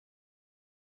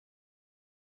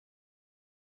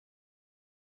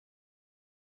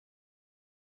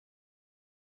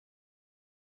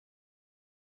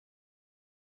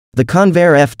The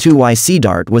Convair F2Y Sea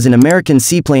Dart was an American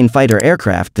seaplane fighter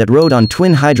aircraft that rode on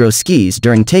twin hydro skis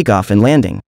during takeoff and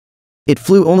landing. It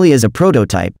flew only as a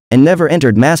prototype, and never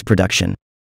entered mass production.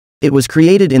 It was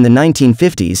created in the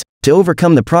 1950s, to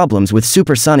overcome the problems with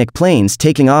supersonic planes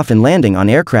taking off and landing on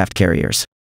aircraft carriers.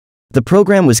 The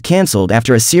program was cancelled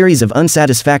after a series of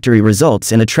unsatisfactory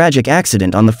results and a tragic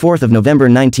accident on the 4th of November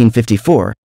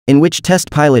 1954, in which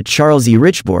test pilot Charles E.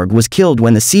 Richborg was killed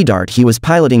when the Sea Dart he was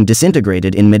piloting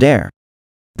disintegrated in midair.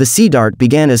 The Sea Dart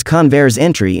began as Convair's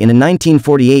entry in a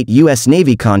 1948 U.S.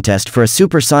 Navy contest for a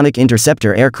supersonic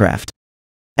interceptor aircraft.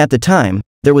 At the time,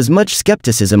 there was much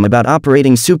skepticism about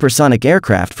operating supersonic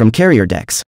aircraft from carrier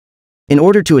decks. In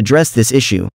order to address this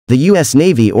issue, the U.S.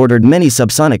 Navy ordered many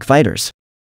subsonic fighters.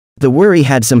 The worry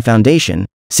had some foundation,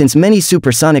 since many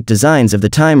supersonic designs of the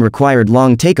time required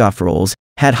long takeoff rolls,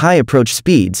 had high approach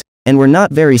speeds, and were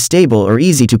not very stable or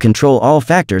easy to control, all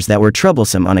factors that were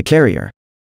troublesome on a carrier.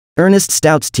 Ernest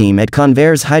Stout's team at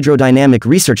Convair's Hydrodynamic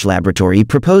Research Laboratory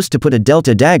proposed to put a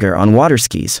Delta Dagger on water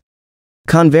skis.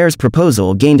 Convair's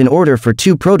proposal gained an order for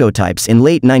 2 prototypes in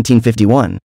late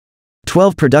 1951.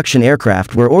 12 production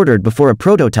aircraft were ordered before a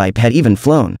prototype had even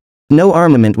flown. No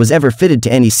armament was ever fitted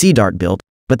to any Sea Dart built,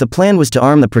 but the plan was to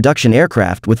arm the production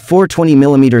aircraft with 4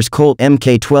 20mm Colt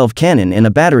Mk-12 cannon and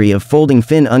a battery of folding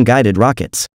fin unguided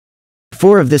rockets.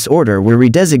 4 of this order were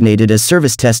redesignated as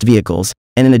service test vehicles,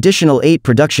 and an additional 8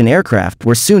 production aircraft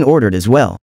were soon ordered as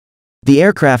well. The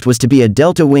aircraft was to be a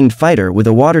delta-winged fighter with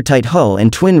a watertight hull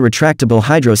and twin retractable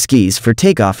hydro skis for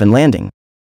takeoff and landing.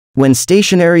 When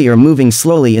stationary or moving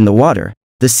slowly in the water,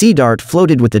 the Sea Dart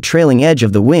floated with the trailing edge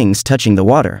of the wings touching the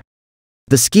water.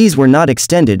 The skis were not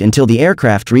extended until the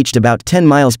aircraft reached about 10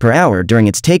 miles per hour during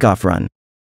its takeoff run.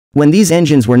 When these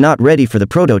engines were not ready for the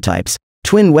prototypes,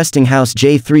 twin Westinghouse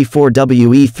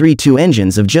J34WE32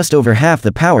 engines of just over half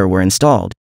the power were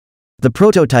installed. The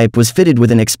prototype was fitted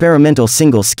with an experimental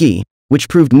single ski, which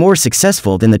proved more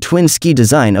successful than the twin ski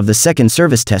design of the second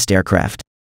service test aircraft.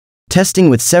 Testing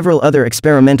with several other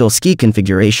experimental ski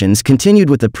configurations continued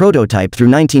with the prototype through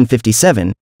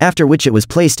 1957, after which it was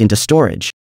placed into storage.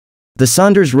 The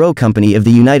Saunders Roe Company of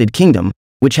the United Kingdom,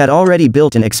 which had already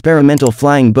built an experimental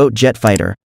flying boat jet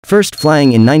fighter, first flying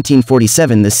in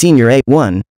 1947 the Senior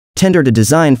A-1, tendered a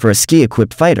design for a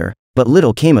ski-equipped fighter, but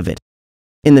little came of it.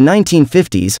 In the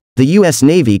 1950s, the U.S.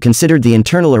 Navy considered the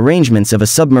internal arrangements of a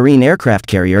submarine aircraft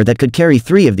carrier that could carry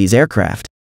 3 of these aircraft.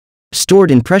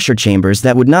 Stored in pressure chambers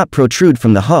that would not protrude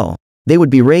from the hull, they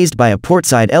would be raised by a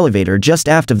portside elevator just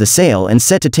aft of the sail and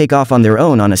set to take off on their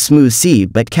own on a smooth sea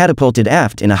but catapulted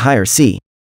aft in a higher sea.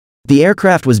 The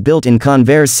aircraft was built in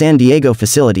Convair's San Diego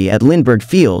facility at Lindbergh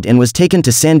Field and was taken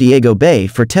to San Diego Bay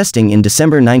for testing in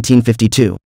December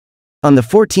 1952. On the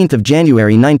 14th of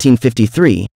January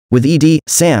 1953, with E.D.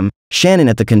 Sam Shannon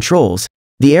at the controls,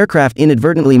 the aircraft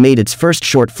inadvertently made its first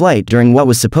short flight during what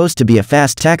was supposed to be a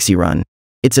fast taxi run.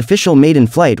 Its official maiden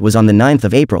flight was on the 9th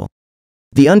of April.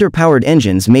 The underpowered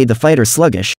engines made the fighter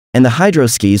sluggish, and the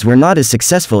hydroskis were not as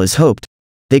successful as hoped.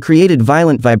 They created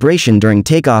violent vibration during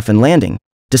takeoff and landing,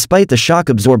 despite the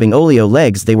shock-absorbing oleo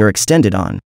legs they were extended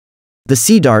on. The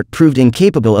Sea Dart proved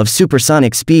incapable of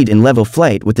supersonic speed in level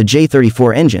flight with the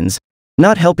J-34 engines.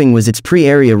 Not helping was its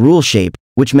pre-area rule shape,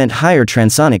 which meant higher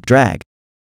transonic drag.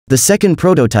 The second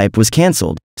prototype was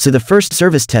cancelled, so the first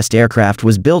service test aircraft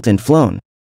was built and flown.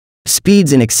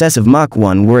 Speeds in excess of Mach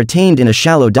 1 were attained in a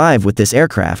shallow dive with this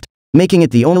aircraft, making it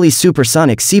the only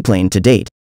supersonic seaplane to date.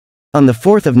 On the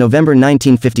 4th of November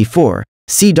 1954,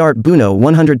 Sea Dart Buno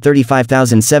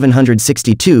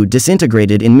 135,762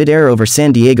 disintegrated in midair over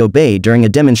San Diego Bay during a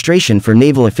demonstration for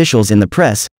naval officials in the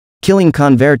press, killing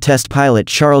Convair test pilot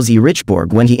Charles E.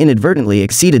 Richborg when he inadvertently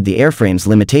exceeded the airframe's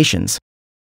limitations.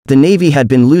 The Navy had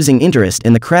been losing interest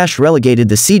and the crash relegated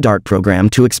the Sea Dart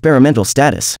program to experimental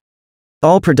status.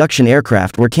 All production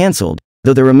aircraft were cancelled,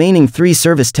 though the remaining 3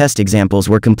 service test examples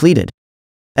were completed.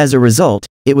 As a result,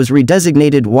 it was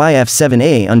redesignated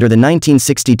YF-7A under the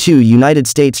 1962 United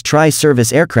States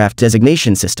Tri-Service Aircraft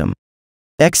Designation System.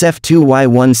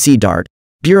 F2Y Sea Dart,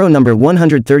 Bureau number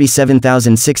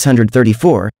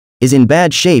 137634, is in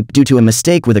bad shape due to a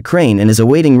mistake with a crane and is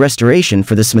awaiting restoration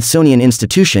for the Smithsonian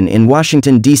Institution in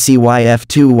Washington, D.C.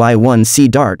 F2Y Sea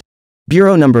Dart,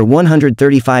 Bureau number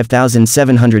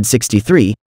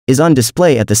 135763, is on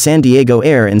display at the San Diego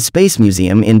Air and Space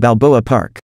Museum in Balboa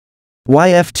Park.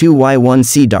 F2Y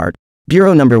Sea Dart,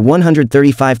 Bureau number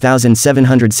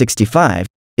 135765,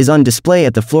 is on display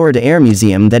at the Florida Air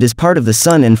Museum that is part of the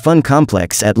Sun and Fun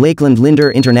Complex at Lakeland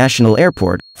Linder International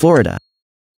Airport, Florida.